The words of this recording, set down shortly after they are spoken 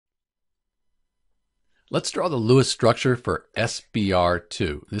Let's draw the Lewis structure for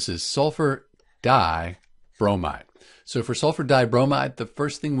SBr2. This is sulfur dibromide. So for sulfur dibromide, the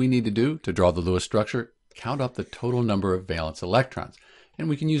first thing we need to do to draw the Lewis structure, count up the total number of valence electrons. And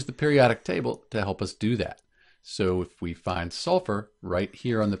we can use the periodic table to help us do that. So if we find sulfur right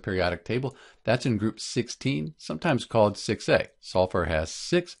here on the periodic table, that's in group 16, sometimes called 6A. Sulfur has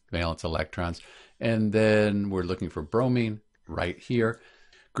 6 valence electrons. And then we're looking for bromine right here.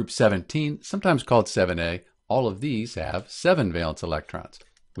 Group 17, sometimes called 7A, all of these have 7 valence electrons.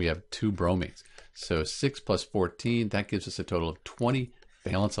 We have 2 bromines. So 6 plus 14, that gives us a total of 20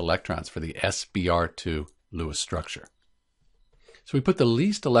 valence electrons for the SBr2 Lewis structure. So we put the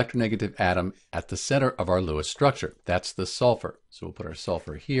least electronegative atom at the center of our Lewis structure. That's the sulfur. So we'll put our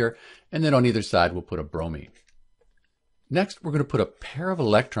sulfur here, and then on either side we'll put a bromine. Next, we're going to put a pair of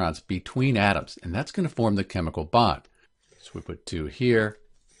electrons between atoms, and that's going to form the chemical bond. So we put 2 here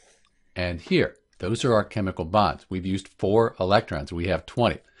and here. Those are our chemical bonds. We've used 4 electrons. We have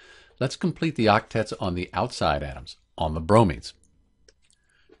 20. Let's complete the octets on the outside atoms, on the bromines.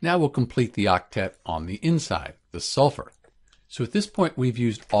 Now we'll complete the octet on the inside, the sulfur. So at this point, we've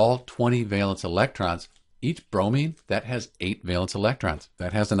used all 20 valence electrons. Each bromine, that has 8 valence electrons.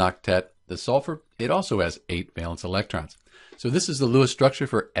 That has an octet. The sulfur, it also has 8 valence electrons. So this is the Lewis structure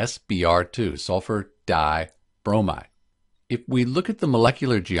for SBr2, sulfur dibromide. If we look at the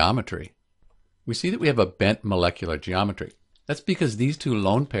molecular geometry, we see that we have a bent molecular geometry. That's because these 2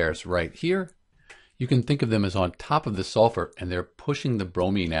 lone pairs right here, you can think of them as on top of the sulfur, and they're pushing the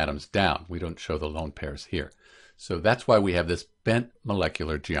bromine atoms down. We don't show the lone pairs here. So that's why we have this bent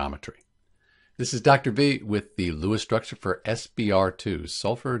molecular geometry. This is Dr. V with the Lewis structure for SBr2,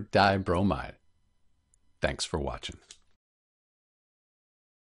 sulfur dibromide. Thanks for watching.